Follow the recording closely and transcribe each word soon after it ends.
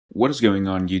What is going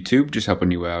on YouTube? Just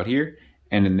helping you out here.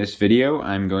 And in this video,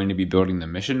 I'm going to be building the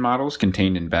mission models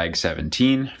contained in Bag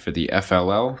 17 for the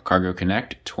FLL Cargo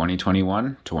Connect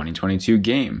 2021-2022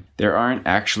 game. There aren't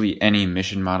actually any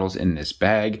mission models in this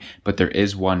bag, but there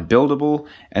is one buildable,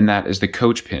 and that is the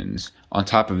coach pins. On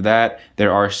top of that,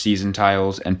 there are season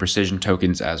tiles and precision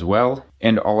tokens as well,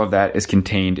 and all of that is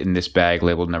contained in this bag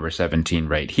labeled number 17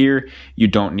 right here. You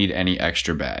don't need any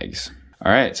extra bags.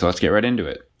 Alright, so let's get right into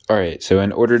it. Alright, so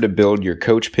in order to build your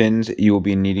coach pins, you will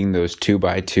be needing those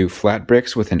 2x2 flat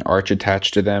bricks with an arch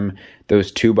attached to them, those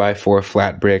 2x4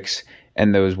 flat bricks,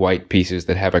 and those white pieces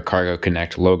that have a Cargo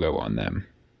Connect logo on them.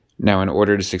 Now, in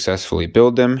order to successfully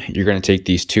build them, you're going to take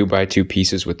these 2x2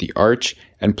 pieces with the arch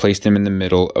and place them in the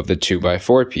middle of the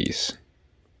 2x4 piece.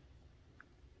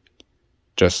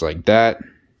 Just like that.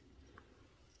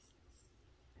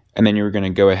 And then you're going to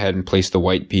go ahead and place the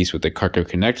white piece with the Cargo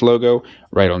Connect logo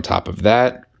right on top of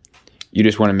that. You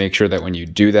just want to make sure that when you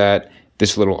do that,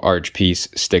 this little arch piece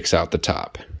sticks out the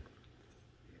top.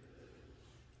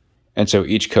 And so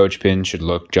each coach pin should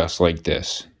look just like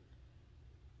this.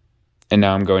 And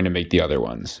now I'm going to make the other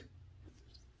ones.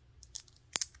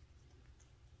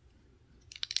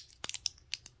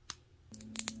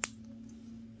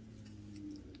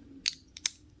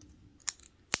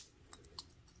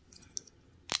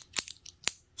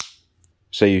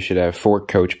 So you should have 4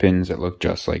 coach pins that look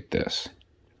just like this.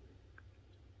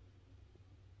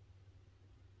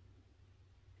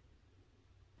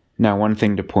 Now, one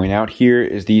thing to point out here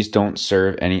is these don't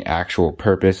serve any actual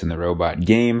purpose in the robot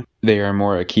game. They are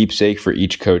more a keepsake for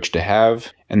each coach to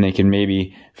have, and they can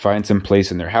maybe find some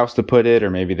place in their house to put it, or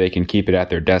maybe they can keep it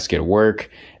at their desk at work.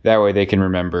 That way they can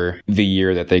remember the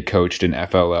year that they coached an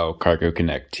FLL Cargo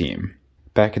Connect team.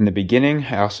 Back in the beginning,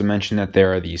 I also mentioned that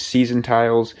there are these season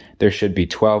tiles. There should be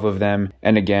 12 of them,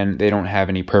 and again, they don't have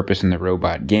any purpose in the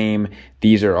robot game.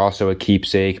 These are also a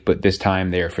keepsake, but this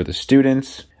time they are for the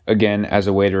students. Again, as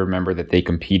a way to remember that they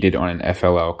competed on an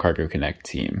FLL Cargo Connect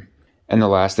team. And the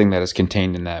last thing that is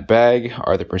contained in that bag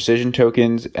are the precision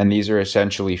tokens, and these are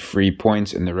essentially free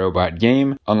points in the robot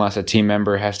game, unless a team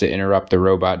member has to interrupt the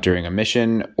robot during a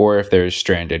mission, or if there is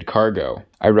stranded cargo.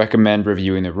 I recommend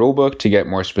reviewing the rulebook to get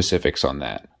more specifics on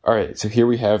that. Alright, so here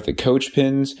we have the coach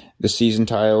pins, the season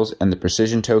tiles, and the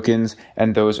precision tokens,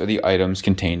 and those are the items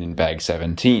contained in Bag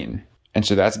 17. And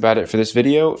so that's about it for this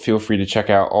video. Feel free to check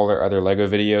out all our other LEGO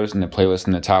videos in the playlist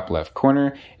in the top left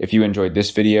corner. If you enjoyed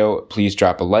this video, please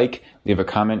drop a like, leave a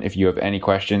comment if you have any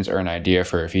questions or an idea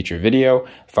for a future video,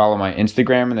 follow my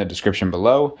Instagram in the description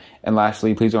below, and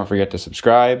lastly, please don't forget to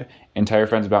subscribe and tell your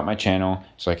friends about my channel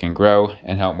so I can grow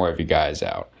and help more of you guys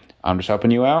out. I'm just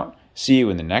helping you out. See you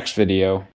in the next video.